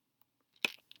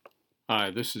Hi,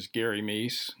 this is Gary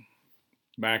Meese,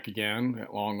 back again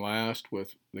at long last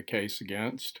with the case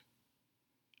against.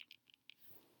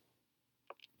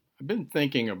 I've been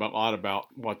thinking a lot about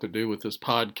what to do with this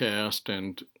podcast,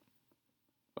 and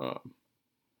uh,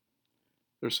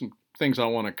 there's some things I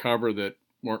want to cover that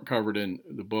weren't covered in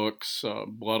the books.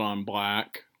 Blood on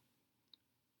Black,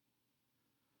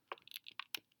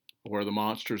 Where the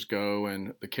Monsters Go,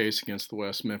 and the case against the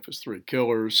West Memphis Three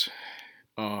Killers.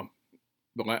 Uh,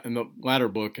 and the latter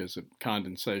book is a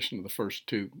condensation of the first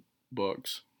two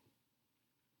books.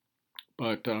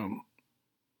 But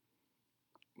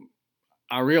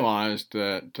I realized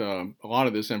that a lot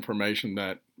of this information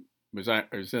that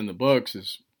is in the books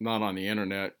is not on the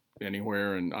internet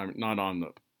anywhere, and I'm not on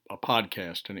a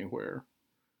podcast anywhere.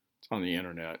 It's on the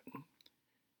internet,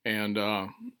 and I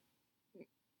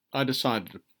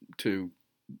decided to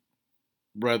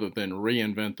rather than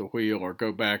reinvent the wheel or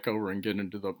go back over and get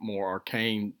into the more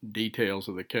arcane details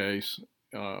of the case,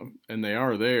 and they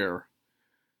are there.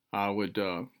 I would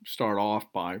start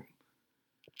off by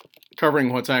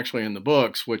covering what's actually in the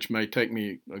books, which may take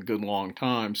me a good long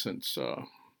time since I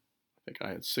think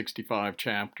I had 65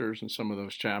 chapters, and some of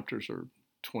those chapters are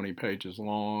 20 pages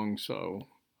long, so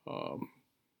I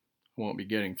won't be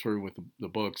getting through with the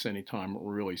books anytime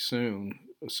really soon,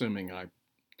 assuming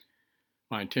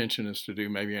my intention is to do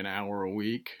maybe an hour a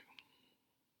week,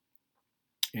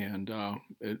 and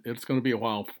it's going to be a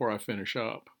while before I finish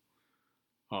up.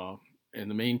 In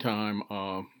the meantime,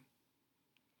 I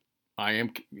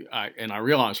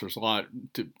realize there's a lot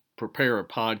to prepare a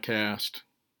podcast,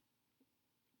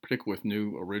 particularly with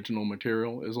new original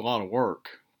material, is a lot of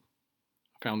work.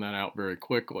 I found that out very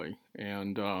quickly,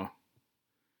 and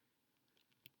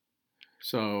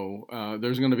so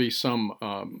there's going to be some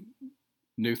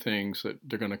new things that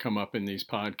they're going to come up in these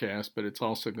podcasts, but it's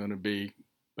also going to be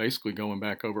basically going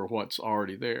back over what's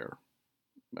already there.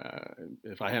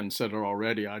 If I hadn't said it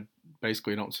already, I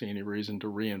basically don't see any reason to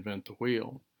reinvent the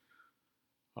wheel.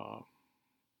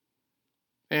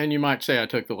 And you might say I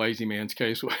took the lazy man's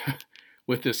case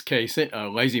with this case,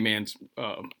 lazy man's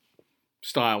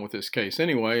style with this case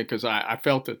anyway, because I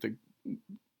felt that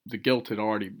the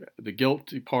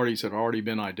guilty parties had already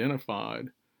been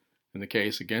identified, and the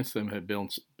case against them had been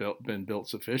built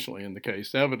sufficiently in the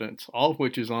case evidence, all of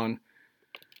which is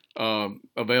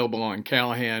available on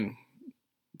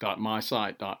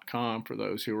callahan.mysite.com for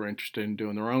those who are interested in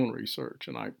doing their own research,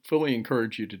 and I fully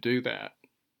encourage you to do that.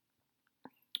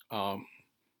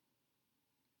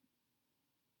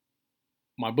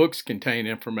 My books contain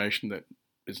information that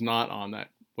is not on that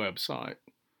website,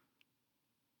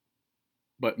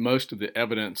 but most of the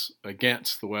evidence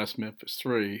against the West Memphis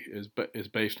Three is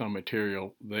based on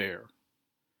material there.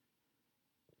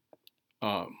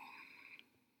 Some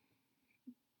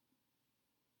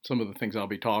of the things I'll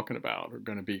be talking about are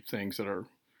going to be things that are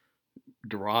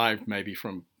derived maybe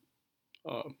from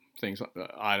items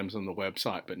on the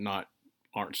website, but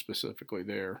aren't specifically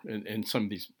there. And some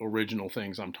of these original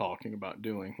things I'm talking about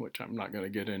doing, which I'm not going to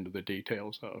get into the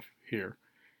details of here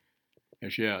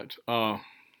as yet.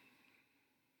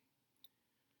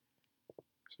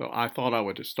 So I thought I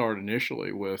would start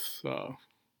initially with the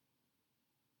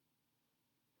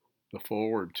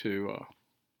forward to, I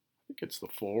think it's the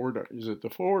forward, or is it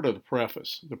the forward or the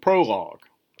preface? The prologue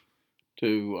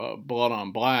to Blood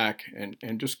on Black, and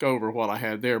just go over what I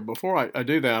had there. Before I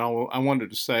do that, I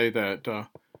wanted to say that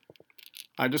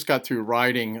I just got through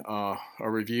writing a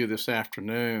review this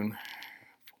afternoon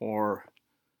for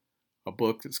a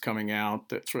book that's coming out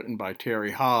that's written by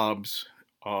Terry Hobbs.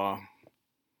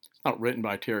 It's not written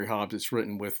by Terry Hobbs, it's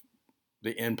written with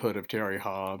the input of Terry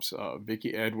Hobbs.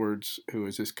 Vicki Edwards, who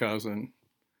is his cousin,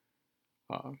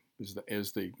 is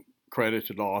the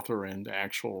credited author and the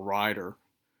actual writer.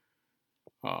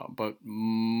 But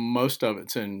most of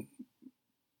it's in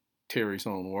Terry's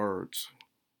own words.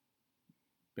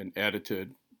 Been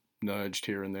edited, nudged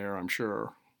here and there, I'm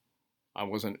sure. I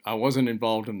wasn't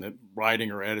involved in the writing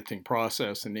or editing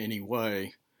process in any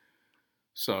way.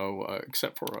 So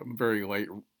except for a very late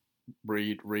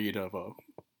read of a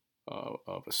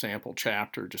sample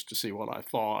chapter just to see what I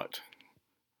thought,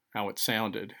 how it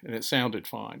sounded, and it sounded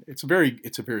fine. It's a very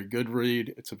good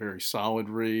read. It's a very solid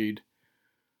read.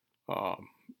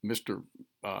 Mr.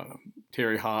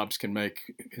 Terry Hobbs can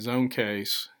make his own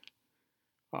case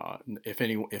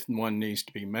if one needs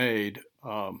to be made.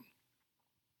 There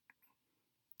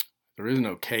is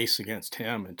no case against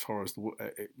him as far as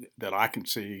that I can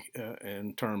see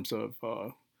in terms of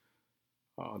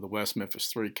the West Memphis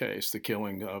Three case, the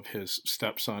killing of his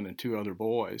stepson and two other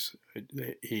boys.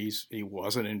 He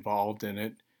wasn't involved in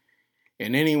it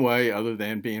in any way other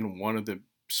than being one of the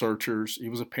searchers. He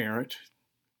was a parent,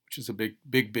 which is a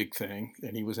big thing,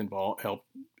 and he was involved.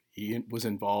 He was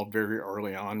involved very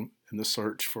early on in the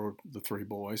search for the three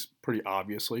boys, pretty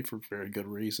obviously for very good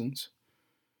reasons.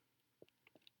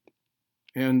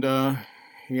 And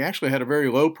he actually had a very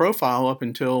low profile up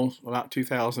until about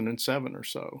 2007 or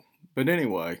so. But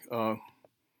anyway,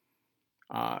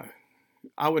 I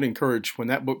would encourage, when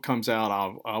that book comes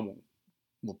out, I will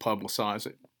publicize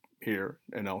it here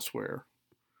and elsewhere.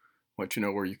 Let you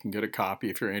know where you can get a copy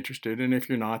if you're interested, and if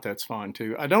you're not, that's fine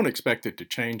too. I don't expect it to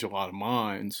change a lot of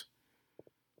minds.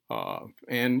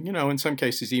 And, in some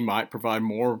cases he might provide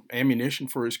more ammunition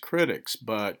for his critics,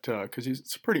 but because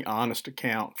it's a pretty honest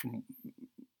account from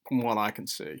what I can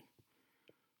see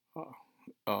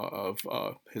of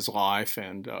his life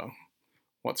and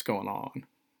what's going on.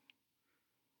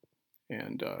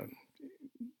 And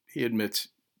he admits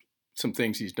some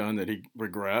things he's done that he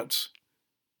regrets,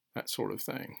 that sort of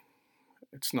thing.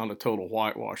 It's not a total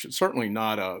whitewash. It's certainly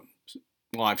not a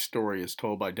life story as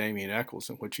told by Damien Eccles,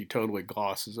 in which he totally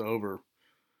glosses over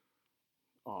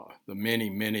the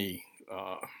many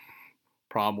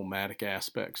problematic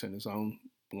aspects in his own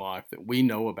life that we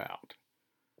know about.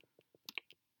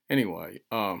 Anyway,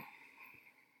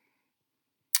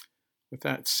 with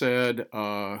that said,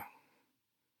 I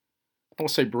will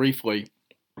say briefly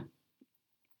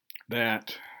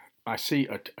that I see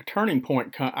a turning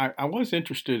point. I was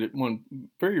interested in one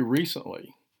very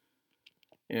recently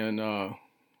in the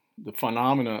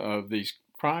phenomena of these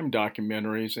crime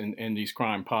documentaries and these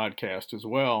crime podcasts as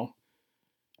well,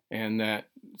 and that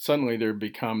suddenly there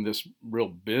become this real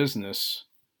business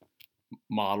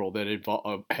model that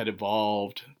had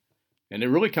evolved, and it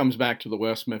really comes back to the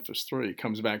West Memphis Three. It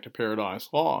comes back to Paradise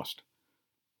Lost,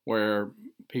 where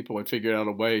people had figured out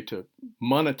a way to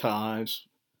monetize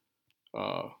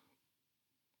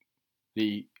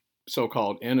the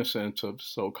so-called innocence of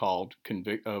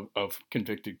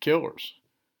convicted killers,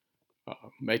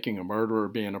 making a murderer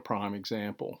being a prime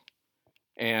example.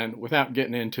 And without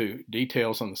getting into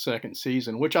details on the second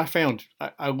season, which I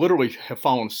literally have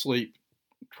fallen asleep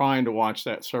trying to watch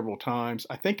that several times.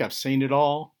 I think I've seen it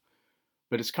all,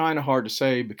 but it's kind of hard to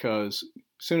say because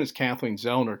as soon as Kathleen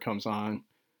Zellner comes on,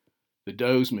 the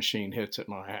doze machine hits at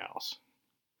my house.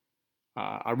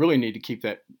 I really need to keep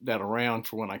that around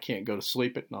for when I can't go to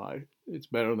sleep at night. It's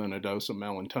better than a dose of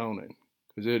melatonin,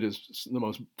 because it is the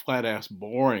most flat-ass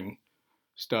boring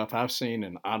stuff I've seen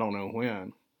in I don't know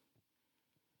when,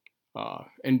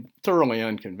 and thoroughly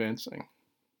unconvincing.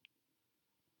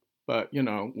 But,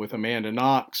 with Amanda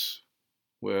Knox,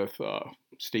 with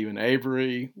Stephen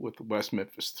Avery, with the West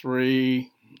Memphis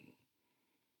Three,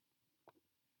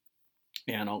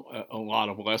 and a lot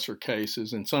of lesser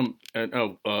cases, and some,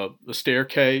 the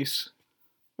Staircase,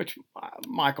 which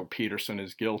Michael Peterson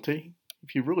is guilty.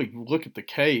 If you really look at the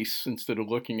case instead of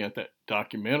looking at that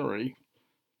documentary,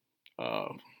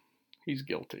 he's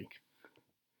guilty.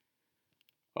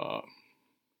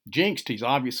 Jinxed, he's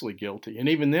obviously guilty, and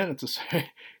even then,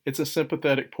 it's a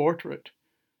sympathetic portrait.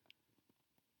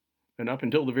 And up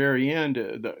until the very end,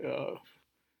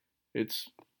 it's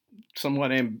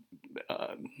somewhat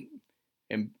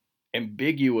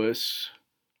ambiguous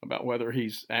about whether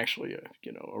he's actually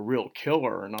a real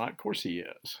killer or not. Of course he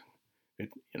is.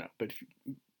 But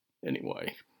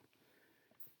anyway,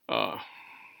 I'm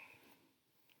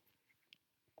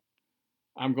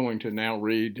going to now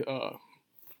read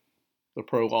the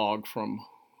prologue from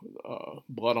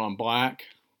Blood on Black.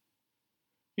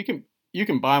 You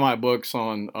can buy my books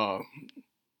on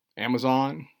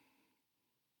Amazon.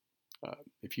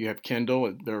 If you have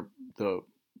Kindle, they're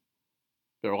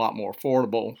a lot more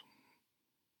affordable.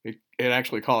 It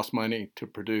actually costs money to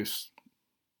produce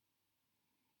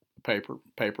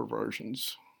paper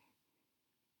versions,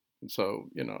 and so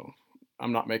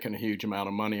I'm not making a huge amount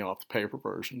of money off the paper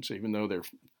versions, even though they're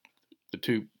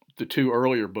the two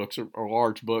earlier books are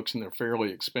large books and they're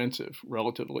fairly expensive,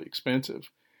 relatively expensive.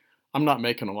 I'm not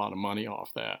making a lot of money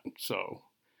off that, so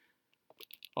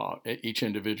each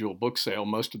individual book sale,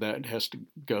 most of that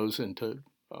goes into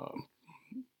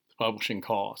publishing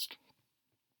cost.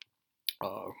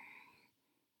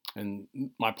 And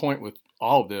my point with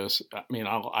all of this,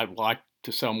 I'd like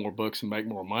to sell more books and make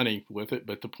more money with it,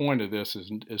 but the point of this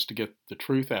is to get the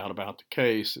truth out about the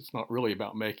case. It's not really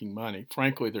about making money.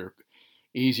 Frankly, there are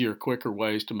easier, quicker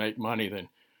ways to make money than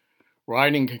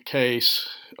writing a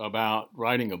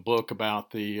book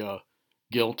about the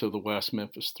guilt of the West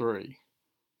Memphis Three.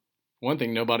 One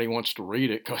thing, nobody wants to read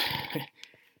it because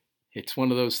it's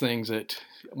one of those things that,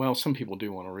 well, some people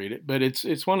do want to read it, but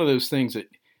it's one of those things that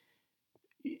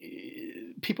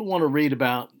people want to read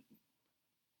about,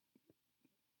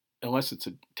 unless it's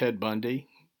a Ted Bundy,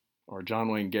 or John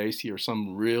Wayne Gacy or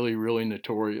some really, really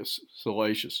notorious,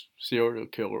 salacious serial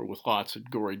killer with lots of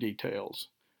gory details.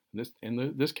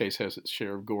 This case has its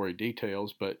share of gory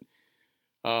details, but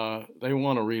they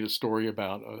want to read a story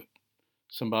about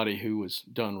somebody who was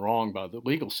done wrong by the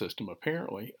legal system,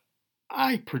 apparently.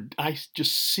 I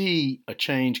just see a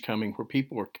change coming where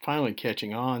people are finally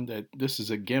catching on that this is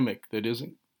a gimmick that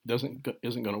isn't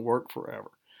going to work forever.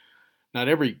 Not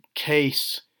every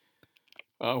case,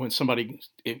 when somebody,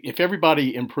 if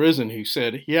everybody in prison who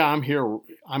said, "Yeah, I'm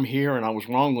here, and I was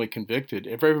wrongly convicted,"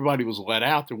 if everybody was let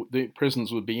out, the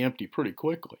prisons would be empty pretty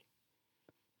quickly.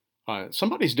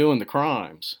 Somebody's doing the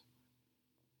crimes,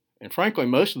 and frankly,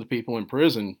 most of the people in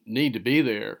prison need to be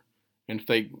there. And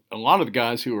a lot of the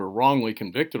guys who are wrongly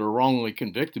convicted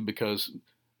because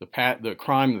the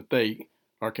crime that they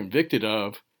are convicted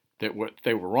of, that what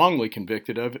they were wrongly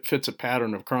convicted of, it fits a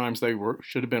pattern of crimes they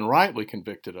should have been rightly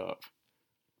convicted of.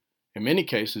 In many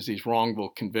cases, these wrongful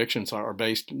convictions are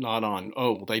based not on,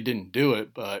 oh, well, they didn't do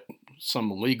it, but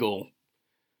some legal,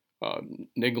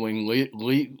 niggling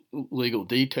legal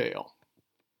detail.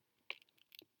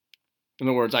 In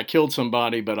other words, I killed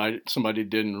somebody, but somebody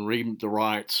didn't read the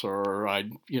rights, or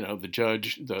the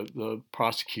judge, the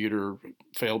prosecutor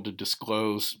failed to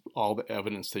disclose all the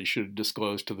evidence they should have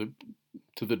disclosed to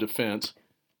the defense,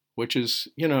 which is,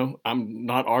 I'm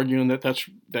not arguing that that's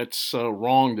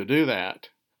wrong to do that.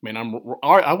 I mean,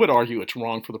 I would argue it's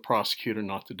wrong for the prosecutor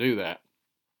not to do that.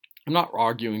 I'm not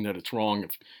arguing that it's wrong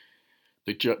if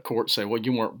the court say, well,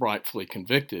 you weren't rightfully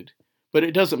convicted. But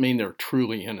it doesn't mean they're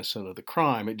truly innocent of the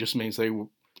crime. It just means they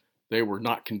were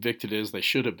not convicted as they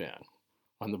should have been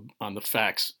on the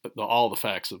facts, all the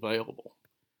facts available.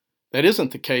 That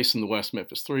isn't the case in the West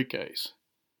Memphis 3 case.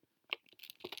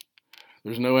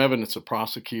 There's no evidence of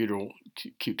prosecutorial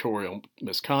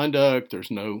misconduct. There's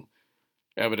no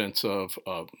evidence of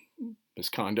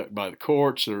misconduct by the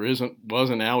courts. There was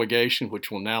an allegation, which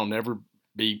will now never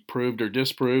be proved or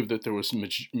disproved, that there was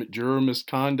juror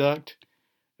misconduct.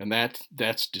 And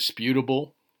that's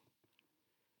disputable,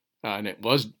 and it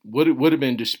would have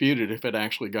been disputed if it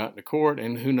actually got to court.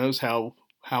 And who knows how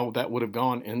that would have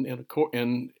gone in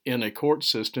a court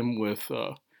system with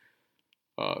the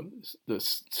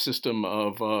system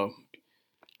of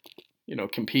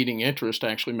competing interest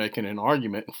actually making an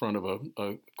argument in front of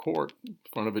a court, in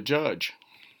front of a judge.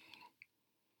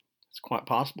 It's quite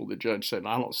possible the judge said,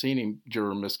 "I don't see any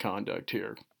juror misconduct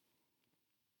here."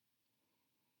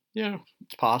 Yeah,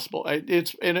 it's possible.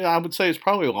 And I would say it's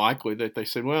probably likely that they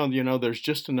said, well, there's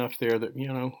just enough there that,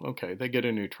 okay, they get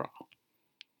a new trial.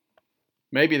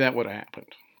 Maybe that would have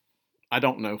happened. I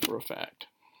don't know for a fact.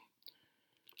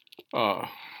 I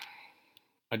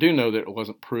do know that it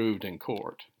wasn't proved in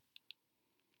court.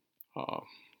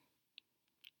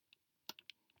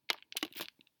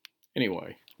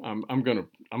 Anyway, now I'm getting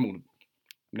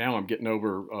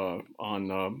over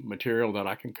on material that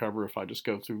I can cover if I just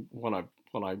go through what I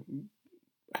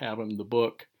have in the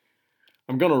book.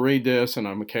 I'm going to read this, and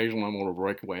I'm going to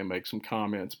break away and make some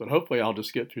comments, but hopefully I'll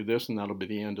just get through this, and that'll be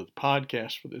the end of the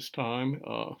podcast for this time.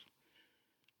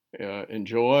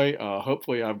 Enjoy.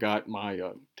 Hopefully I've got my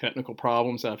technical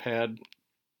problems I've had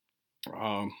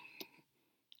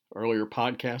earlier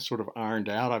podcasts sort of ironed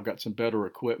out. I've got some better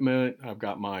equipment. I've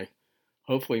got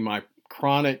hopefully my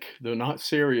chronic, though not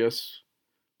serious,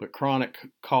 but chronic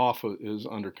cough is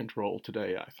under control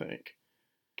today, I think.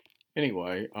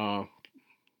 Anyway,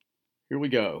 here we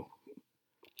go.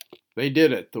 They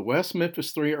did it. The West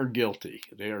Memphis 3 are guilty.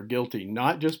 They are guilty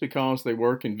not just because they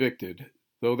were convicted,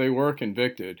 though they were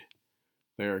convicted.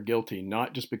 They are guilty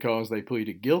not just because they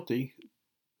pleaded guilty,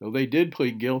 though they did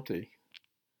plead guilty.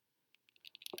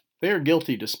 They are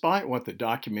guilty despite what the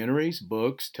documentaries,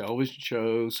 books, television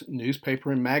shows,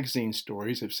 newspaper, and magazine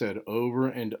stories have said over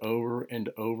and over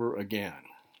and over again.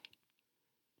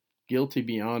 Guilty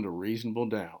beyond a reasonable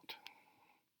doubt.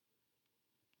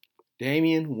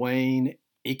 Damian Wayne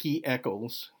Icky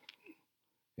Eccles,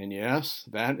 and yes,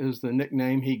 that is the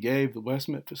nickname he gave the West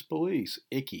Memphis police,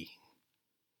 Icky.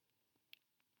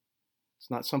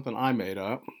 It's not something I made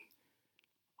up.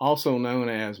 Also known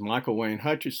as Michael Wayne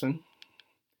Hutchinson,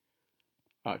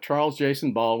 Charles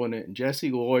Jason Baldwin, and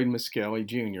Jesse Lloyd Miskelly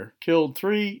Jr. killed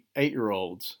 3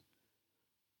 8-year-olds,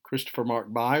 Christopher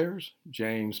Mark Byers,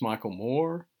 James Michael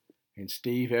Moore, and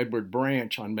Steve Edward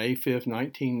Branch on May 5,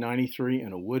 1993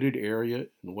 in a wooded area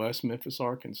in West Memphis,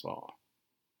 Arkansas.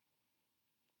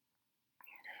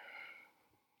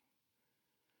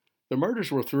 The murders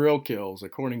were thrill kills,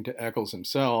 according to Eccles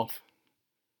himself,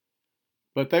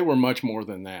 but they were much more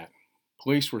than that.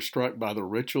 Police were struck by the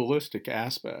ritualistic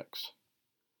aspects,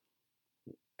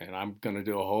 and I'm going to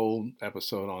do a whole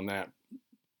episode on that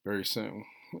very soon.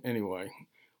 Anyway,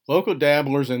 local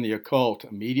dabblers in the occult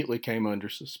immediately came under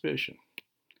suspicion.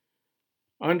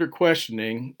 Under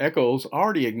questioning, Eccles,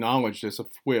 already acknowledged as a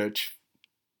witch,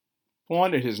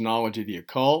 flaunted his knowledge of the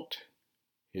occult,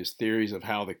 his theories of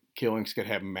how the killings could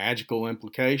have magical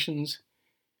implications,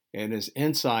 and his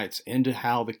insights into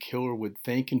how the killer would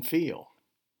think and feel.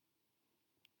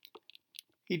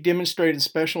 He demonstrated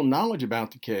special knowledge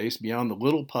about the case beyond the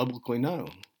little publicly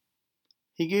known.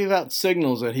 He gave out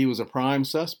signals that he was a prime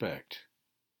suspect.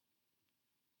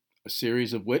 A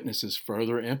series of witnesses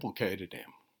further implicated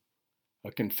him.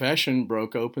 A confession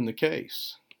broke open the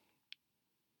case.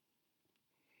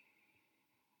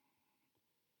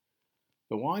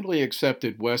 The widely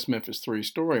accepted West Memphis 3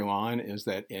 storyline is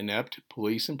that inept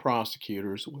police and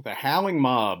prosecutors, with a howling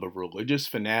mob of religious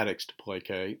fanatics to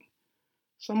placate,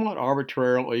 somewhat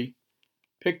arbitrarily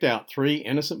picked out 3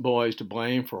 innocent boys to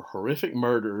blame for horrific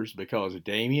murders because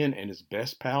Damien and his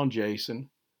best pal Jason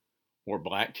wore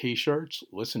black t-shirts,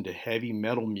 listened to heavy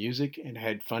metal music, and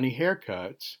had funny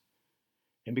haircuts,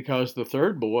 and because the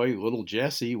third boy, little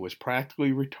Jesse, was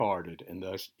practically retarded and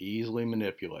thus easily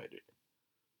manipulated.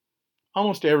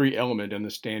 Almost every element in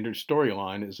the standard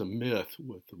storyline is a myth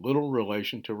with little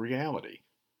relation to reality.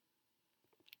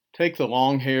 Take the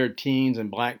long-haired teens and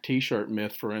black t-shirt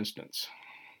myth, for instance.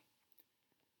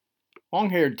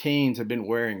 Long-haired teens had been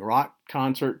wearing rock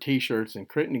concert t-shirts in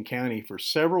Crittenden County for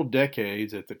several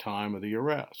decades at the time of the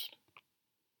arrest.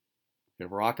 If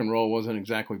rock and roll wasn't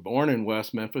exactly born in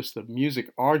West Memphis, the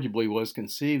music arguably was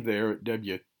conceived there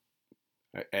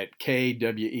at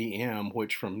KWEM,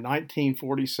 which from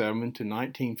 1947 to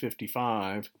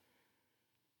 1955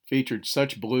 featured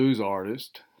such blues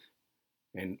artists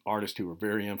and artists who were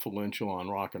very influential on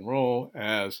rock and roll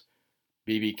as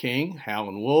B.B. King,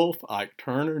 Howlin' Wolf, Ike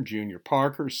Turner, Junior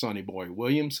Parker, Sonny Boy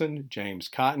Williamson, James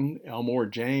Cotton, Elmore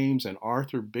James, and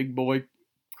Arthur Big Boy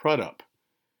Crudup,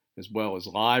 as well as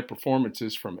live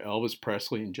performances from Elvis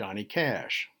Presley and Johnny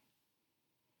Cash.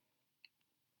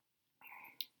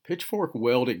 Pitchfork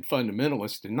wielding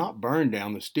fundamentalists did not burn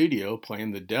down the studio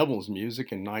playing the devil's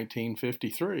music in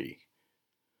 1953.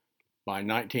 By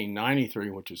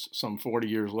 1993, which is some 40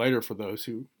 years later for those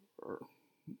who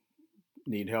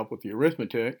need help with the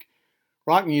arithmetic,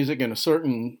 rock music and a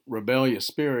certain rebellious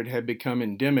spirit had become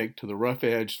endemic to the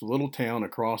rough-edged little town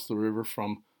across the river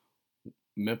from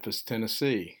Memphis,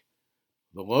 Tennessee.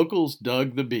 The locals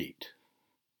dug the beat.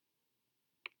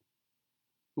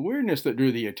 The weirdness that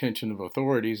drew the attention of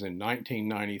authorities in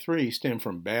 1993 stemmed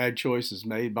from bad choices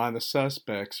made by the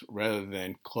suspects rather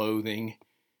than clothing,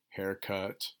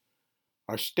 haircuts,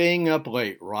 or staying up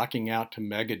late rocking out to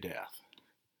Megadeth.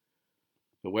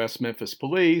 The West Memphis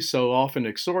police, so often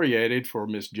excoriated for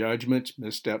misjudgments,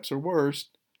 missteps, or worse,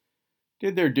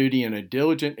 did their duty in a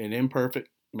diligent and imperfect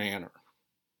manner.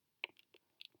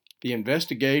 The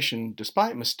investigation,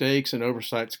 despite mistakes and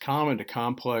oversights common to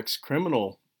complex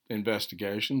criminal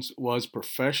investigations, was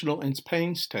professional and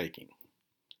painstaking.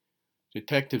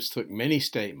 Detectives took many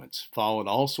statements, followed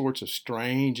all sorts of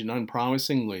strange and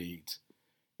unpromising leads,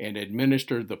 and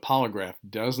administered the polygraph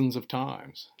dozens of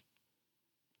times.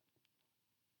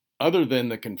 Other than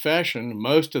the confession,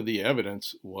 most of the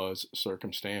evidence was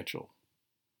circumstantial.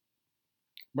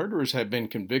 Murderers have been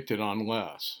convicted on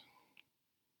less.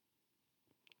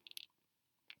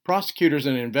 Prosecutors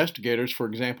and investigators, for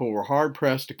example, were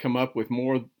hard-pressed to come up with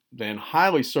more than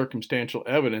highly circumstantial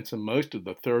evidence in most of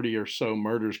the 30 or so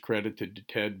murders credited to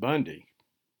Ted Bundy.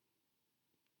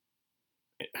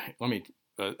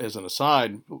 As an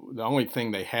aside, the only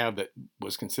thing they have that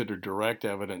was considered direct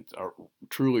evidence, or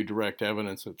truly direct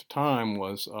evidence at the time,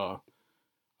 was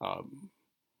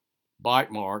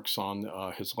bite marks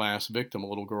on his last victim, a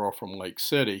little girl from Lake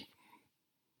City,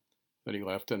 that he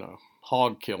left in a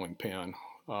hog killing pen.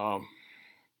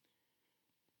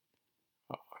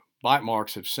 Bite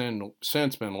marks have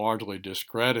since been largely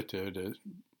discredited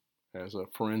as a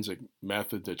forensic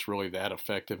method that's really that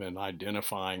effective in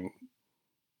identifying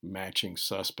matching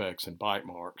suspects and bite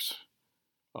marks.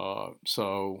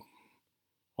 So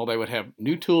while they would have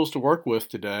new tools to work with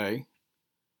today,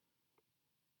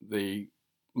 the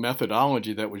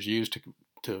methodology that was used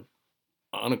to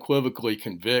unequivocally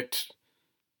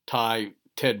tie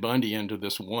Ted Bundy into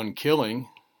this one killing,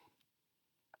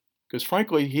 because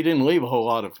frankly, he didn't leave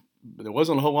there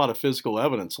wasn't a whole lot of physical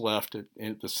evidence left at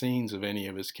the scenes of any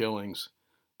of his killings.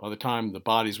 By the time the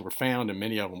bodies were found, and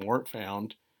many of them weren't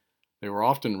found, they were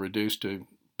often reduced to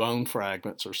bone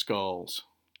fragments or skulls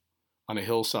on a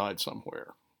hillside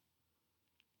somewhere.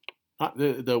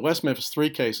 The West Memphis 3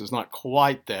 case is not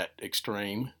quite that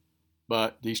extreme,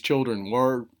 but these children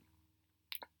were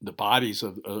the bodies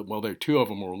of, well, there two of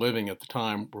them were living at the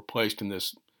time, were placed in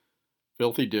this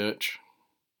filthy ditch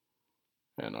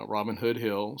in Robin Hood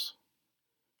Hills,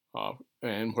 and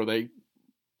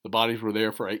the bodies were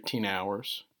there for 18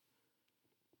 hours.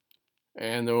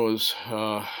 And there was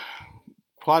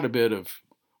quite a bit of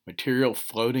material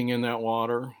floating in that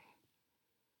water,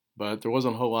 but there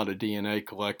wasn't a whole lot of DNA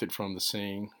collected from the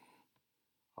scene.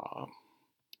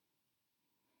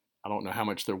 I don't know how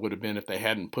much there would have been if they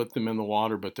hadn't put them in the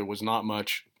water, but there was not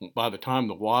much. By the time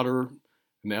the water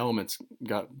and the elements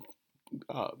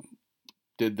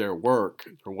did their work,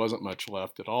 there wasn't much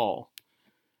left at all.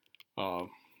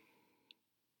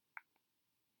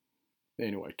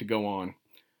 Anyway, to go on,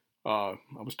 I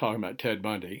was talking about Ted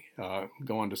Bundy.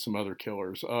 Go on to some other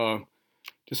killers.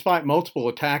 Despite multiple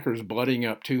attackers blooding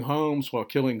up 2 homes while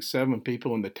killing 7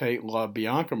 people in the Tate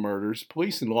LaBianca murders,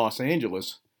 police in Los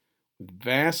Angeles, with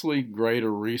vastly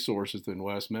greater resources than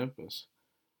West Memphis,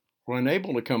 were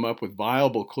unable to come up with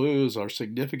viable clues or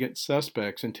significant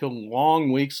suspects until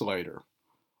long weeks later,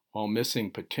 while missing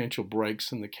potential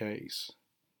breaks in the case.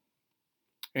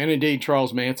 And indeed,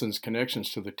 Charles Manson's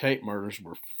connections to the Tate murders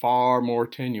were far more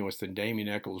tenuous than Damien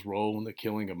Echols' role in the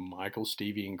killing of Michael,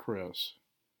 Stevie, and Chris.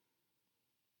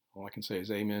 All I can say is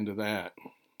amen to that.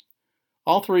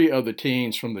 All 3 of the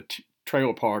teens from the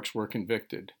trailer parks were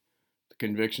convicted. The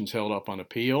convictions held up on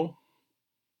appeal.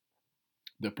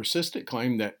 The persistent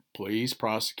claim that police,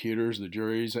 prosecutors, the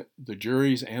juries,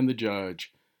 and the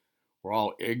judge were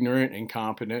all ignorant,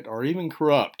 incompetent, or even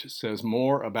corrupt says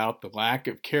more about the lack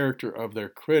of character of their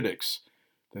critics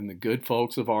than the good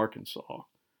folks of Arkansas.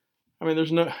 I mean,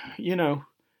 there's no,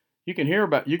 you can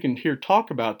hear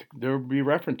talk about, there will be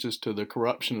references to the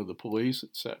corruption of the police,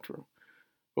 etc.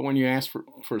 But when you ask for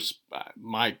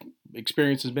my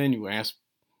experience has been, you ask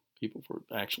people for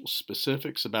actual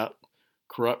specifics about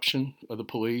corruption of the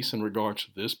police in regards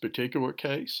to this particular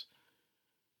case,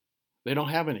 they don't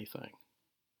have anything.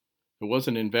 There was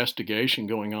an investigation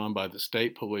going on by the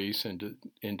state police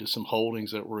into some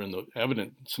holdings that were in the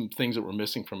evidence, some things that were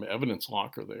missing from evidence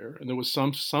locker there, and there was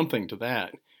something to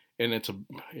that. And it's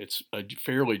a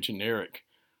fairly generic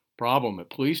problem at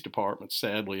police departments,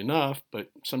 sadly enough. But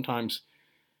sometimes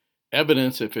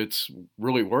evidence, if it's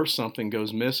really worth something,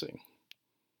 goes missing.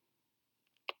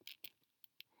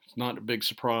 It's not a big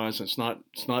surprise. It's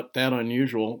not that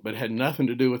unusual, but it had nothing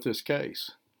to do with this case.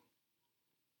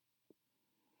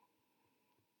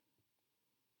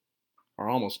 Or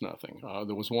almost nothing.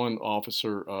 There was one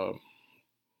officer,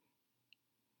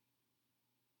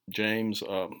 James,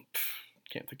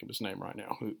 can't think of his name right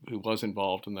now, who was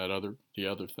involved in the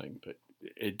other thing, but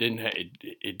it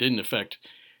didn't affect.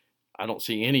 I don't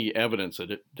see any evidence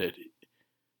that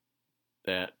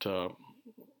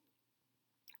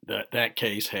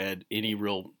case had any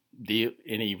real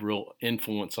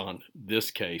influence on this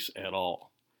case at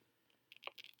all.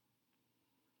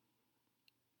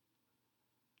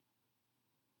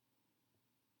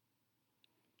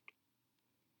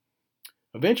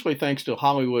 Eventually, thanks to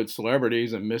Hollywood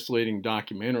celebrities and misleading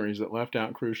documentaries that left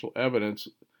out crucial evidence,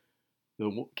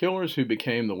 the killers who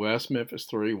became the West Memphis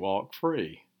Three walked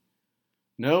free.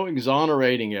 No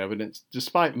exonerating evidence,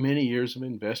 despite many years of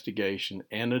investigation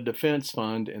and a defense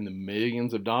fund in the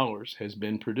millions of dollars, has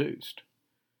been produced.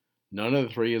 None of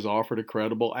the 3 has offered a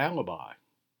credible alibi.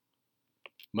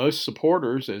 Most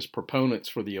supporters, as proponents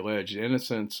for the alleged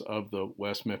innocence of the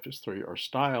West Memphis Three are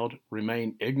styled,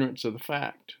 remain ignorant of the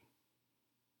fact.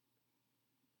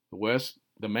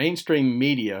 The mainstream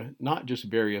media, not just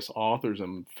various authors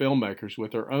and filmmakers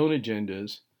with their own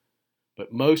agendas,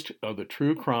 but most of the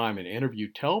true crime and interview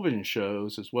television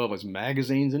shows, as well as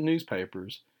magazines and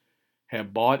newspapers,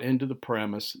 have bought into the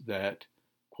premise that,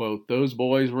 quote, those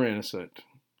boys were innocent,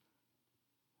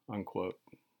 unquote.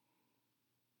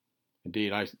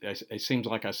 Indeed, it seems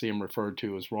like I see them referred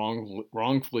to as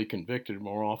wrongfully convicted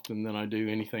more often than I do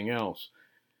anything else,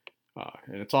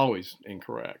 and it's always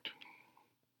incorrect.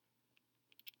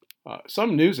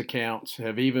 Some news accounts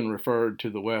have even referred to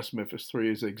the West Memphis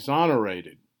Three as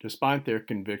exonerated, despite their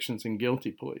convictions and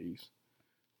guilty pleas,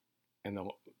 and the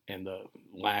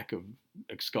lack of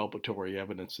exculpatory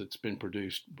evidence that's been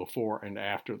produced before and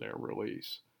after their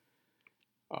release.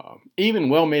 Even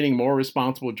well-meaning, more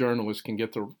responsible journalists can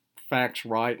get the facts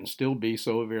right and still be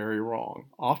so very wrong.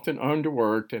 Often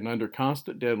underworked and under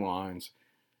constant deadlines,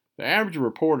 the average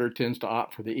reporter tends to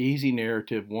opt for the easy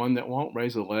narrative, one that won't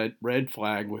raise a red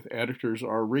flag with editors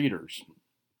or readers.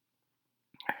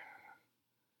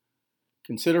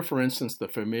 Consider, for instance, the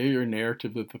familiar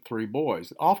narrative of the 3 boys.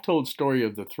 The oft-told story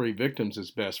of the 3 victims as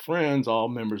best friends, all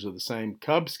members of the same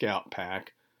Cub Scout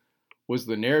pack, was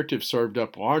the narrative served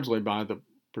up largely by the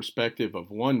perspective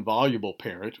of one voluble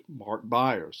parent, Mark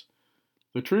Byers.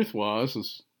 The truth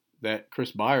is that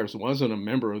Chris Byers wasn't a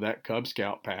member of that Cub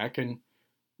Scout pack, and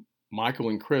Michael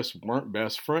and Chris weren't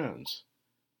best friends.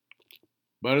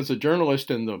 But as a journalist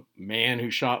in The Man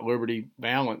Who Shot Liberty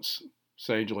Valance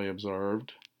sagely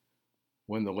observed,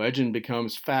 when the legend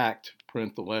becomes fact,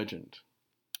 print the legend.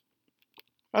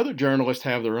 Other journalists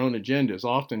have their own agendas,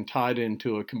 often tied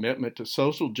into a commitment to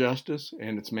social justice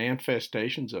and its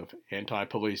manifestations of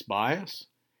anti-police bias,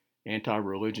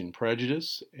 anti-religion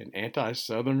prejudice, and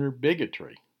anti-Southerner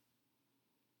bigotry.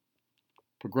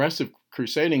 Progressive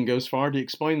crusading goes far to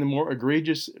explain the more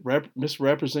egregious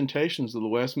misrepresentations of the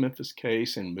West Memphis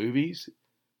case in movies,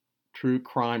 true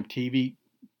crime TV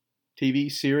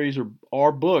series,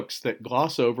 or books that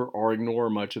gloss over or ignore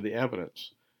much of the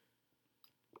evidence.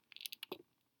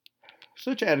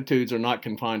 Such attitudes are not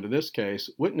confined to this case.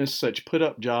 Witness such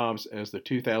put-up jobs as the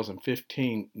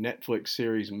 2015 Netflix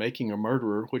series Making a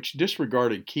Murderer, which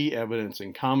disregarded key evidence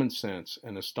and common sense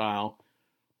in a style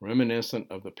reminiscent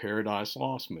of the Paradise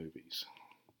Lost movies.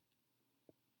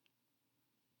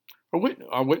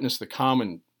 I witnessed the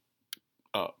common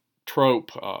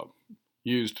trope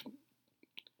used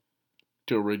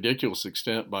to a ridiculous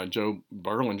extent by Joe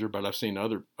Berlinger, but I've seen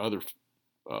other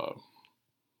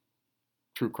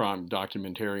true crime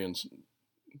documentarians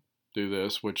do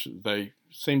this, which they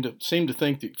seem to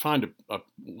think that find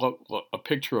a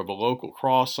picture of a local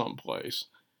cross someplace.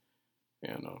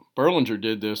 And Berlinger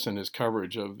did this in his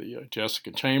coverage of the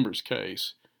Jessica Chambers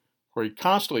case, where he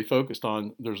constantly focused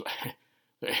on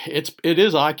it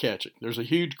is eye-catching. There's a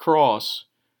huge cross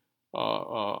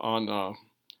on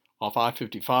off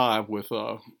I-55 with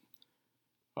a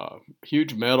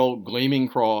huge metal gleaming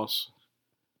cross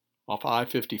off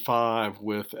I-55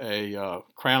 with a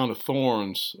crown of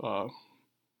thorns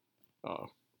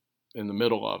in the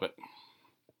middle of it,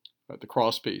 the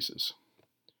cross pieces.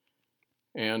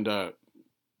 And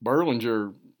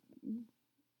Berlinger,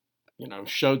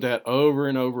 showed that over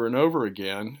and over and over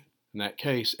again in that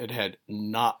case. It had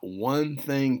not one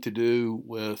thing to do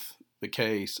with the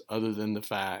case other than the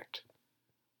fact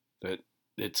that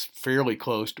it's fairly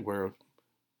close to where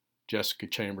Jessica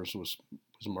Chambers was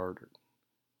murdered.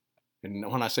 And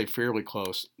when I say fairly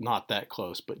close, not that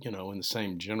close, but, in the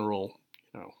same general,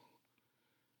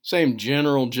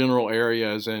 general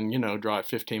area as in, drive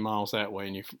 15 miles that way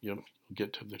and you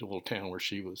get to the little town where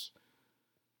she was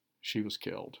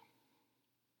killed.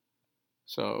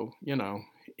 So,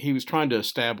 he was trying to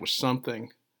establish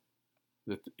something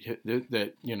that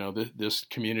this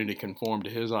community conformed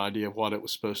to his idea of what it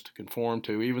was supposed to conform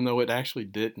to, even though it actually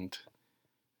didn't.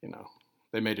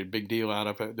 They made a big deal out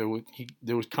of it. There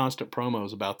was constant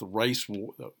promos about the race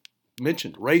war,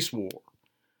 mentioned race war.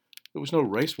 There was no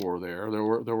race war there. There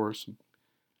were some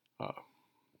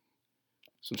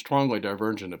strongly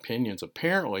divergent opinions,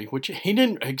 apparently, which he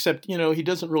didn't accept. He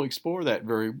doesn't really explore that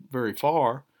very, very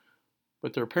far.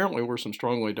 But there apparently were some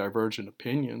strongly divergent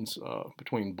opinions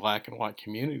between black and white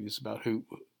communities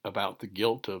about the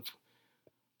guilt of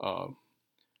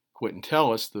Quentin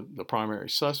Tellis,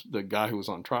 the guy who was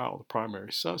on trial, the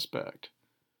primary suspect.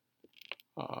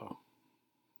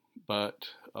 But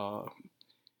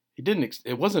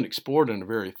it wasn't explored in a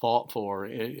very thoughtful or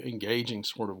engaging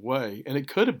sort of way, and it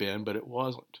could have been, but it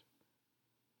wasn't.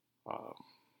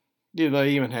 They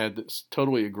even had this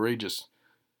totally egregious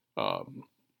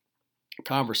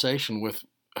conversation with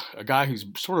a guy who's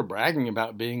sort of bragging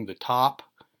about being the top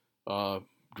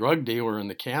drug dealer in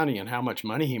the county and how much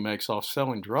money he makes off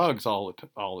selling drugs all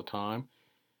the time.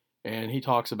 And he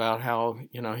talks about how,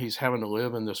 he's having to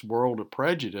live in this world of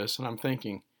prejudice. And I'm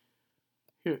thinking,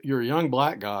 you're a young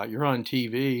black guy, you're on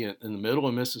TV in the middle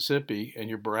of Mississippi, and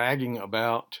you're bragging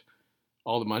about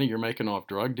all the money you're making off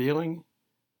drug dealing,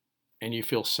 and you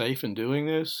feel safe in doing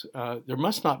this. There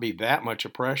must not be that much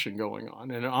oppression going on.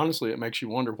 And honestly, it makes you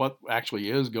wonder what actually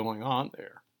is going on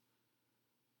there.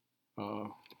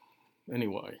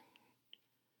 Anyway,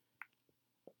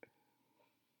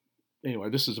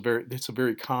 it's a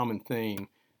very common thing.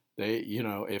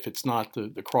 If it's not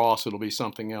the cross, it'll be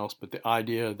something else. But the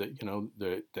idea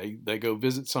that, they go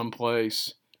visit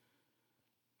someplace,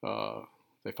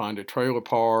 they find a trailer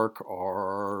park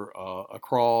or a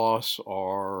cross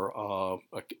or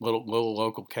a little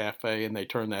local cafe, and they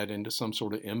turn that into some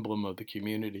sort of emblem of the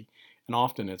community. And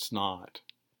often it's not.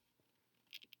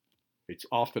 It's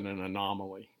often an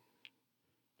anomaly.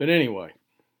 But anyway,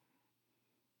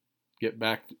 get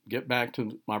back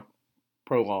to my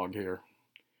prologue here.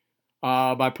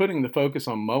 By putting the focus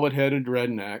on mullet-headed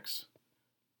rednecks,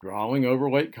 Drawing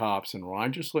overweight cops and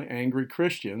righteously angry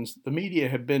Christians, the media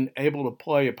have been able to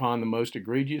play upon the most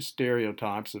egregious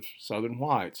stereotypes of Southern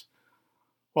whites,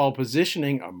 while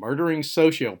positioning a murdering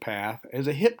sociopath as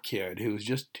a hip kid who was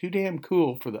just too damn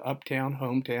cool for the uptight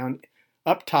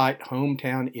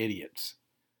hometown idiots.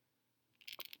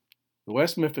 The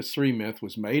West Memphis 3 myth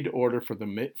was made to order for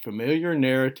the familiar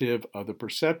narrative of the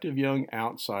perceptive young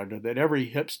outsider that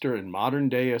every hipster and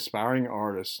modern-day aspiring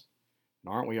artist,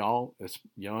 and aren't we all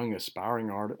young aspiring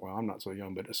artists? Well, I'm not so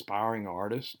young, but aspiring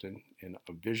artists and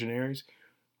visionaries.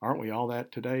 Aren't we all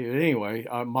that today? Anyway,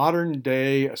 a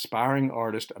modern-day aspiring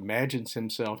artist imagines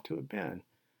himself to have been.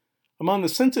 Among the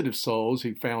sensitive souls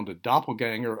who found a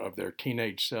doppelganger of their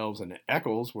teenage selves in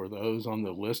Eccles were those on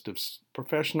the list of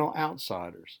professional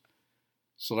outsiders.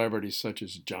 Celebrities such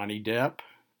as Johnny Depp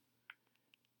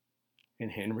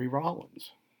and Henry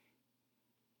Rollins.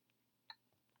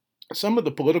 Some of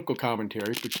the political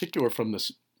commentary, particularly from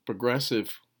the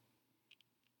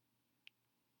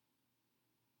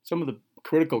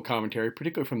critical commentary,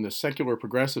 particularly from the secular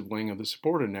progressive wing of the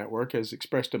supporter network, has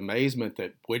expressed amazement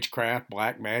that witchcraft,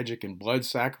 black magic, and blood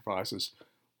sacrifices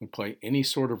would play any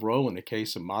sort of role in the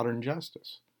case of modern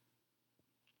justice.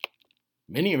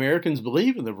 Many Americans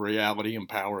believe in the reality and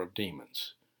power of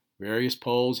demons. Various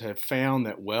polls have found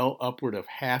that well upward of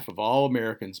half of all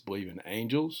Americans believe in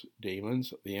angels,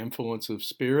 demons, the influence of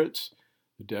spirits,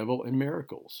 the devil, and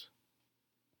miracles.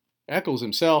 Eccles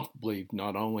himself believed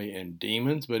not only in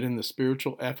demons, but in the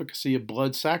spiritual efficacy of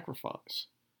blood sacrifice.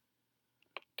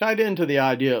 Tied into the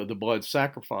idea of the blood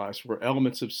sacrifice were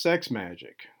elements of sex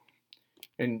magic.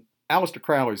 In Aleister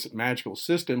Crowley's magical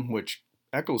system, which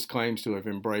Eccles claims to have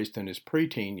embraced in his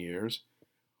preteen years,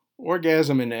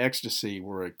 orgasm and ecstasy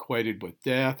were equated with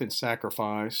death and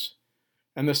sacrifice,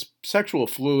 and the sexual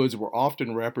fluids were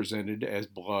often represented as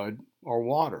blood or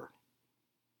water.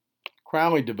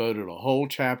 Crowley devoted a whole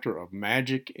chapter of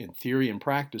magic in theory and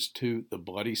practice to the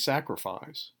bloody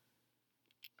sacrifice.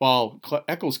 While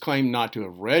Eccles claimed not to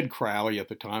have read Crowley at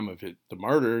the time of the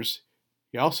murders,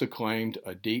 he also claimed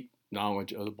a deep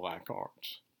knowledge of the black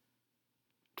arts.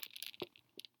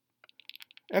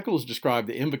 Eccles described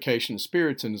the invocation of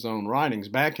spirits in his own writings.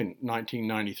 Back in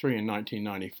 1993 and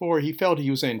 1994, he felt he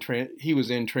was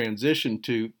in transition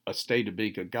to a state of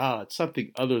being a god,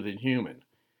 something other than human.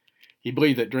 He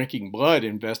believed that drinking blood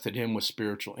invested him with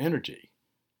spiritual energy.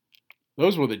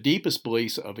 Those were the deepest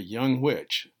beliefs of a young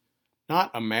witch,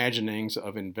 not imaginings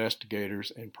of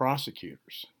investigators and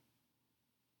prosecutors.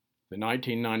 The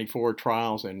 1994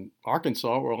 trials in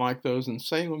Arkansas were like those in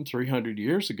Salem 300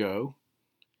 years ago,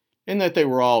 in that they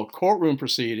were all courtroom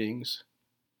proceedings,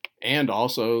 and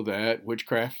also that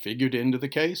witchcraft figured into the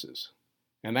cases.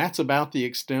 And that's about the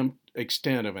extent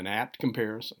of an apt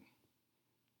comparison.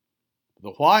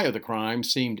 The why of the crime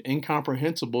seemed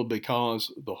incomprehensible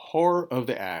because the horror of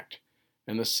the act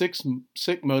and the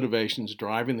sick motivations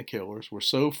driving the killers were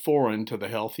so foreign to the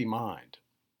healthy mind.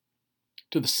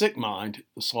 To the sick mind,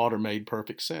 the slaughter made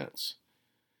perfect sense.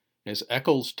 As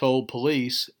Eccles told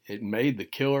police, it made the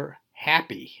killer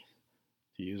happy,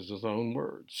 to use his own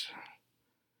words.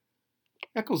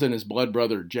 Eccles and his blood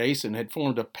brother Jason had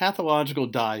formed a pathological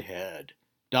dyad,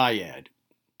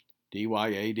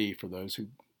 D-Y-A-D for those who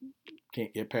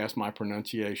can't get past my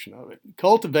pronunciation of it,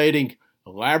 cultivating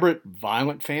elaborate,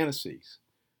 violent fantasies.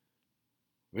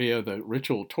 Via the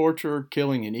ritual torture,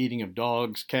 killing, and eating of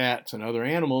dogs, cats, and other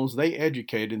animals, they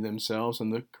educated themselves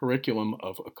in the curriculum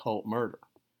of occult murder.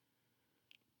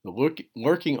 The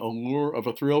lurking allure of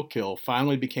a thrill kill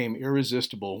finally became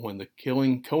irresistible when the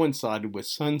killing coincided with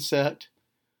sunset,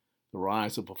 the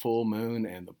rise of a full moon,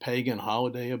 and the pagan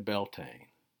holiday of Beltane.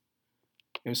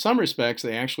 In some respects,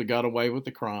 they actually got away with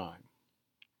the crime.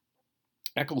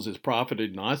 Eccles has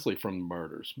profited nicely from the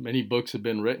murders. Many books have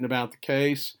been written about the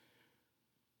case.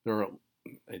 And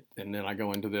then I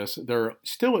go into this. There are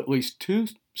still at least two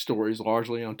stories,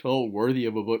 largely untold, worthy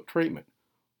of a book treatment.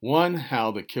 One,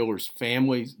 how the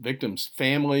victims'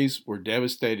 families were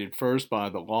devastated first by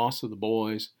the loss of the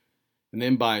boys, and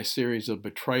then by a series of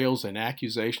betrayals and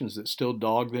accusations that still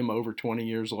dog them over 20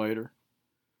 years later.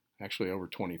 Actually, over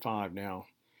 25 now.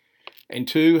 And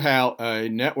two, how a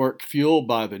network fueled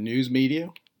by the news media,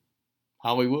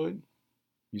 Hollywood,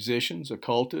 musicians,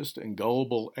 occultists, and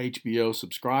gullible HBO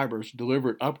subscribers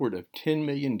delivered upward of $10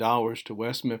 million to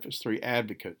West Memphis 3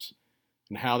 advocates,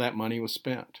 and how that money was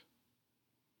spent.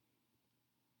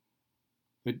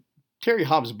 The Terry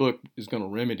Hobbs book is going to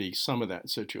remedy some of that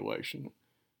situation.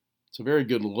 It's a very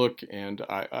good look, and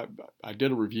I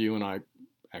did a review, and I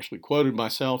actually quoted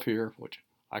myself here, which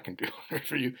I can do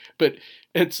for you, but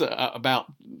it's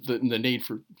about the need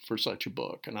for such a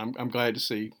book, and I'm glad to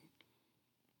see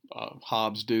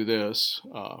Hobbs do this.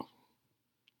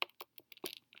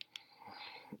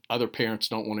 Other parents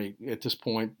don't want to, at this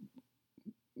point,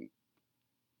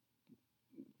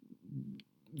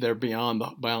 they're beyond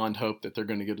hope that they're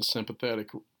going to get a sympathetic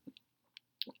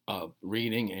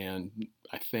reading, and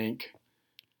I think,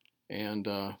 and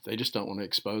they just don't want to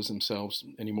expose themselves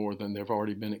any more than they've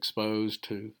already been exposed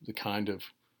to the kind of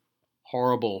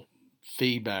horrible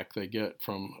feedback they get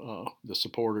from the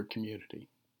supporter community.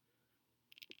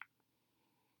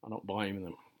 I don't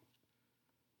blame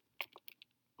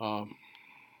them.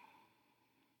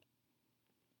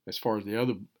 As far as the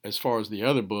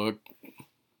other book,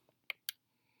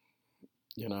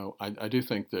 you know, I do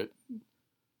think that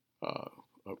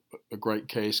a great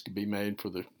case could be made for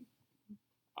the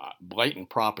blatant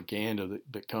propaganda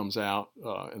that comes out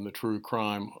in the true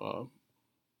crime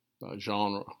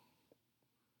genre,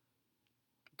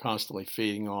 constantly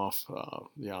feeding off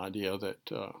the idea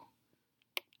that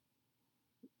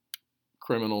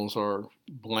criminals are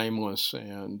blameless,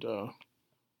 and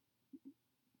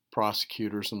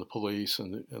prosecutors and the police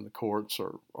and the courts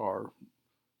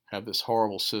have this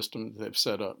horrible system that they've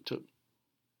set up to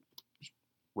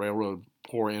railroad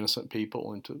poor innocent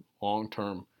people into long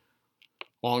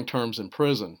terms in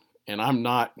prison. And I'm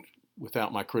not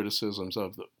without my criticisms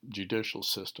of the judicial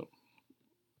system.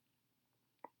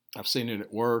 I've seen it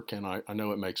at work, and I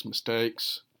know it makes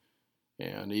mistakes,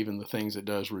 and even the things it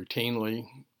does routinely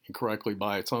and correctly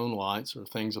by its own lights are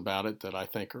things about it that I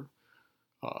think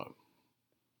are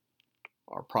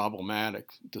problematic,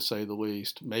 to say the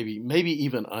least. Maybe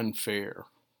even unfair.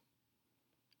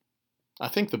 I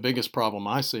think the biggest problem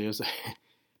I see is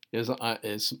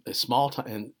small time,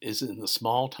 and is in the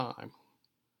small time.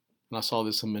 And I saw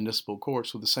this in municipal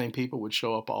courts, where the same people would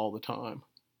show up all the time,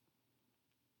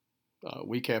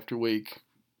 week after week.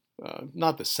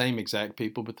 Not the same exact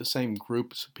people, but the same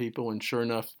groups of people. And sure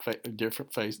enough,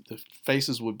 different faces. The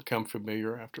faces would become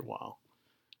familiar after a while.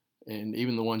 And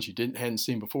even the ones you hadn't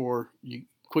seen before, you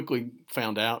quickly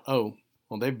found out, oh,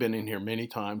 well, they've been in here many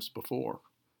times before.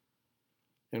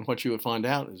 And what you would find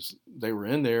out is they were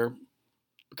in there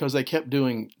because they kept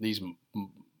doing these,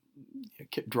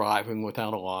 kept driving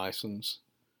without a license,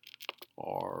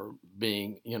 or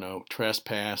being,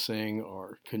 trespassing,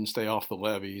 or couldn't stay off the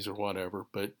levees or whatever.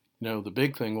 But, the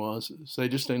big thing was they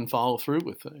just didn't follow through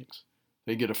with things.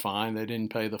 They get a fine, they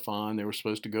didn't pay the fine, they were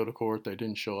supposed to go to court, they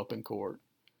didn't show up in court.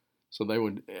 So they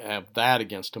would have that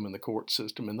against them in the court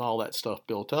system, and all that stuff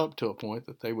built up to a point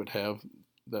that they would have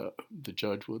the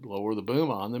judge would lower the boom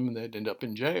on them, and they'd end up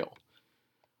in jail,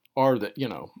 or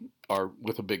or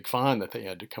with a big fine that they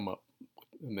had to come up,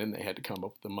 and then they had to come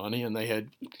up with the money, and they had,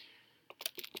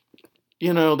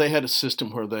 they had a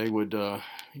system where they would,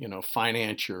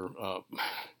 finance your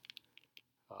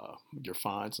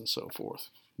fines and so forth.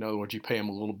 In other words, you pay them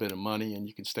a little bit of money and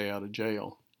you can stay out of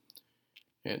jail.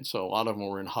 And so a lot of them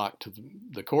were in hock to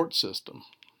the court system.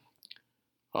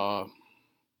 I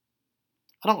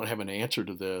don't have an answer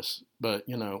to this, but,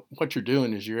 what you're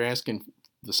doing is you're asking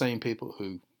the same people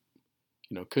who,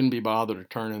 couldn't be bothered to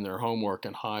turn in their homework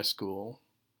in high school,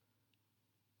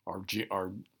 or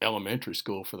elementary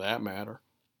school for that matter,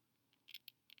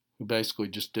 who basically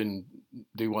just didn't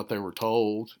do what they were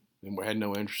told and had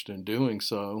no interest in doing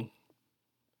so,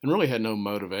 and really had no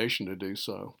motivation to do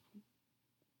so.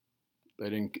 They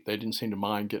didn't seem to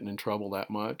mind getting in trouble that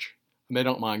much. And they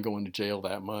don't mind going to jail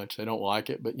that much. They don't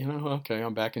like it, but okay,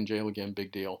 I'm back in jail again,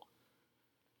 big deal.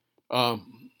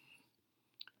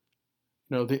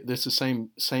 This is the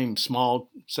same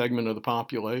small segment of the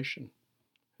population,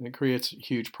 and it creates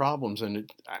huge problems.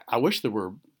 And I wish there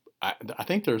were. I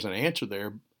think there's an answer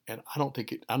there, and I don't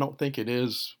think it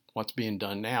is what's being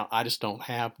done now. I just don't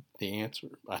have the answer.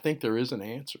 I think there is an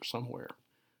answer somewhere,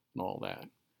 and all that.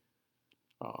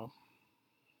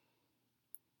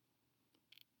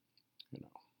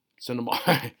 Send them,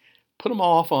 put them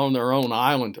off on their own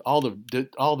island. All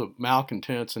the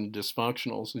malcontents and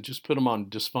dysfunctionals, and just put them on a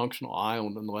dysfunctional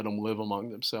island and let them live among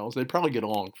themselves. They'd probably get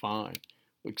along fine,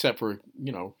 except for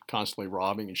constantly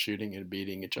robbing and shooting and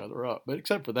beating each other up. But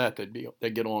except for that,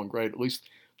 they'd get along great. At least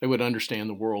they would understand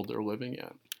the world they're living in.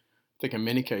 I think in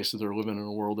many cases they're living in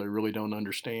a world they really don't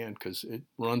understand, because it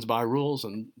runs by rules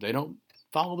and they don't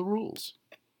follow the rules.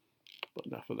 But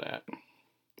enough of that.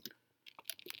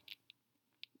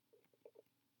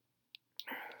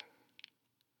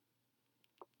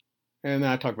 And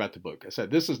then I talk about the book. I said,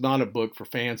 this is not a book for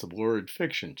fans of lurid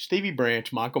fiction. Stevie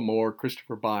Branch, Michael Moore,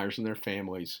 Christopher Byers, and their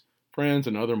families, friends,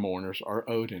 and other mourners are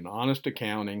owed an honest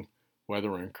accounting,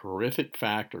 whether in horrific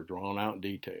fact or drawn out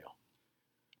detail.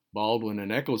 Baldwin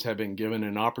and Eccles have been given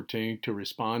an opportunity to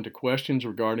respond to questions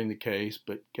regarding the case,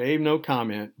 but gave no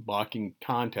comment, blocking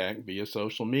contact via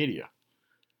social media.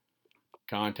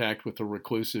 Contact with the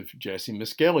reclusive Jesse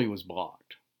Miskelly was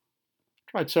blocked.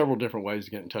 Tried several different ways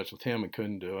to get in touch with him and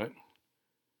couldn't do it.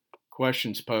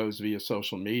 Questions posed via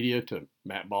social media to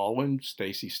Matt Baldwin,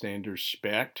 Stacey Sanders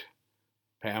Specht,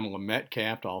 Pamela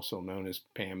Metcalf, also known as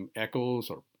Pam Eccles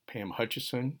or Pam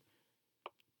Hutchison,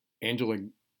 Angela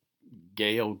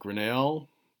Gail Grinnell,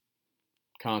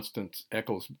 Constance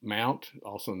Eccles Mount,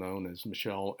 also known as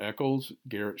Michelle Eccles,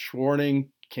 Garrett Schwarting,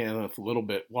 Kenneth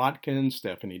Littlebit Watkins,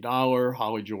 Stephanie Dollar,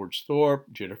 Holly George Thorpe,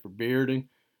 Jennifer Bearden,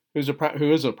 who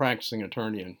is a practicing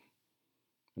attorney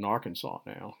in Arkansas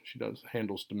now. She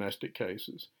handles domestic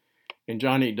cases. And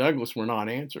Johnny Douglas were not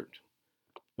answered.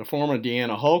 The former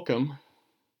Deanna Holcomb,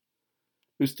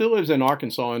 who still lives in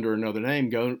Arkansas under another name,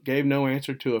 gave no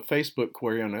answer to a Facebook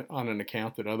query on an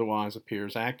account that otherwise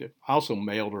appears active. I also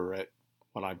mailed her at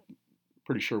what I'm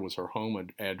pretty sure was her home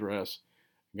address.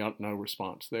 Got no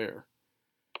response there.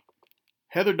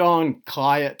 Heather Dawn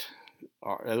Clyett,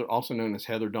 also known as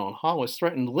Heather Dawn Hollis,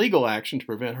 threatened legal action to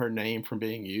prevent her name from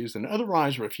being used and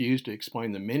otherwise refused to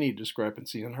explain the many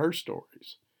discrepancies in her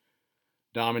stories.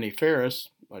 Dominique Ferris,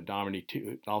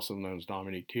 also known as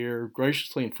Dominique Tier,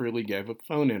 graciously and freely gave a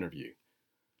phone interview.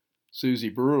 Susie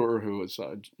Brewer, who was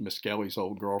Miss Kelly's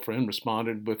old girlfriend,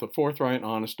 responded with a forthright and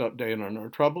honest update on her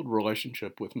troubled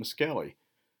relationship with Miss Kelly.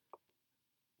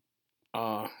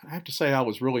 I have to say I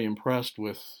was really impressed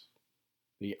with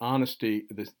the honesty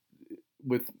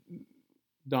with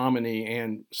Dominique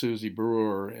and Susie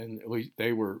Brewer, and at least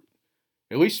they were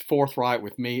at least forthright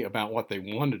with me about what they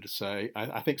wanted to say.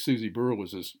 I think Susie Brewer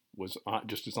was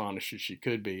just as honest as she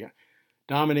could be.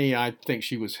 Dominique, I think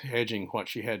she was hedging what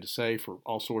she had to say for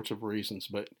all sorts of reasons,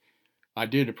 but I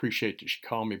did appreciate that she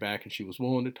called me back and she was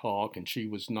willing to talk, and she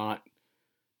was not.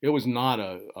 It was not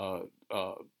an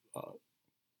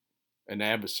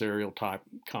adversarial type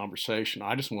conversation.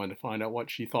 I just wanted to find out what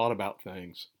she thought about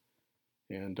things,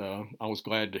 and I was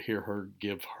glad to hear her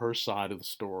give her side of the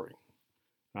story.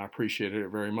 I appreciated it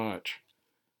very much.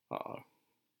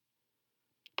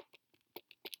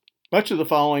 Much of the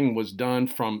following was drawn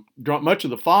from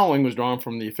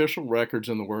the official records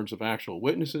and the words of actual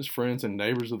witnesses, friends, and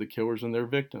neighbors of the killers and their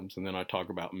victims. And then I talk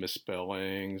about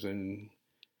misspellings and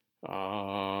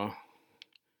how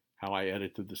I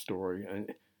edited the story.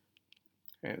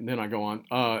 And then I go on.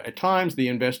 At times, the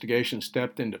investigation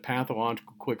stepped into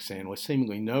pathological quicksand with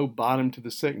seemingly no bottom to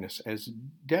the sickness. As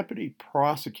Deputy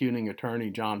Prosecuting Attorney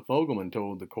John Fogelman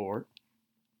told the court,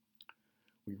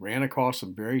 we ran across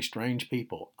some very strange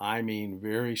people. I mean,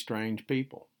 very strange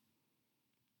people.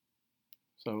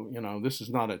 So, this is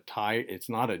not it's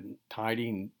not a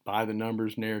tidy,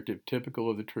 by-the-numbers narrative typical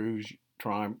of the true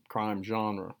crime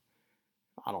genre.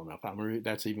 I don't know if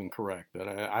that's even correct, but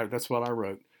that's what I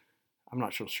wrote. I'm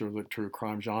not so sure the true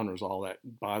crime genre is all that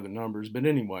by the numbers, but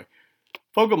anyway.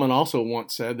 Fogelman also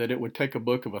once said that it would take a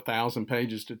book of 1,000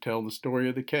 pages to tell the story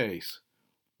of the case.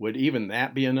 Would even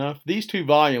that be enough? These 2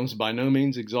 volumes by no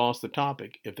means exhaust the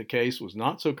topic. If the case was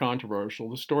not so controversial,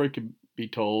 the story could be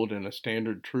told in a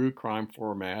standard true crime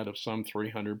format of some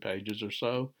 300 pages or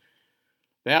so.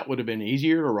 That would have been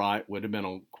easier to write, would have been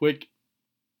a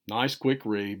nice quick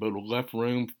read, but would have left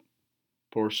room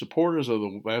for supporters of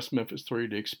the West Memphis Three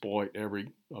to exploit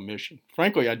every omission.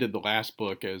 Frankly, I did the last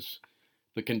book as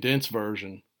the condensed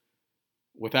version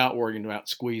without worrying about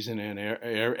squeezing in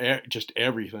just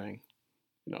everything.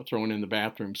 Throwing in the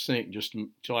bathroom sink just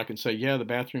so I can say, yeah, the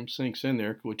bathroom sink's in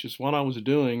there, which is what I was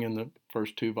doing in the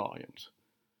first 2 volumes.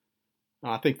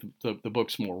 I think the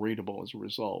book's more readable as a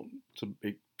result.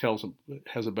 It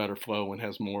has a better flow and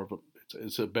has more of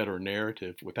it's a better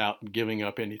narrative without giving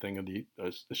up anything of the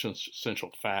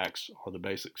essential facts or the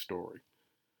basic story.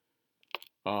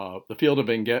 The field of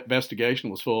investigation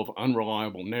was full of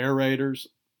unreliable narrators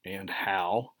and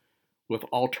with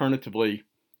alternatively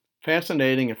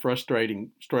fascinating and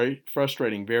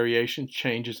frustrating variations,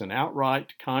 changes, and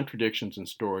outright contradictions in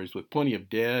stories with plenty of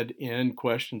dead-end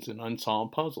questions and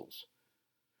unsolved puzzles.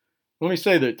 Let me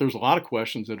say that there's a lot of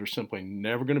questions that are simply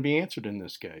never going to be answered in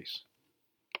this case.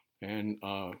 And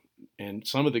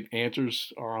some of the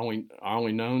answers are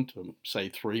only known to, say,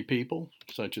 3 people,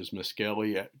 such as Miss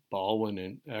Kelly, Baldwin,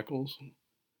 and Eccles.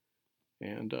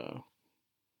 And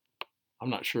I'm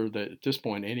not sure that at this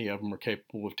point any of them are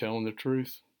capable of telling the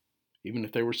truth, even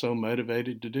if they were so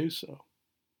motivated to do so.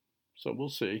 So we'll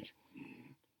see.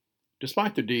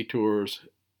 Despite the detours,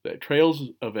 the trails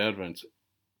of evidence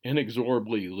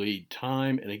inexorably lead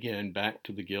time and again back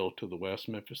to the guilt of the West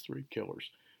Memphis Three killers.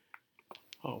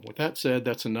 With that said,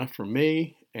 that's enough for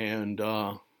me, and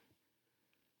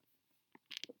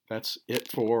that's it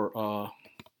for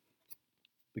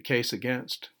the case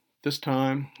against. This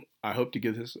time, I hope to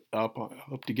get this up. I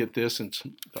hope to get this and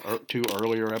the two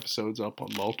earlier episodes up on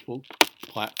multiple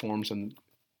platforms and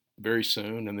very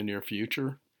soon in the near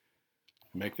future.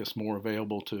 Make this more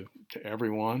available to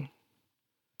everyone.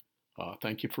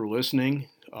 Thank you for listening.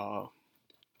 I'll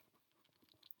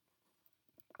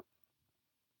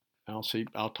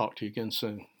talk to you again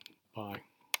soon. Bye.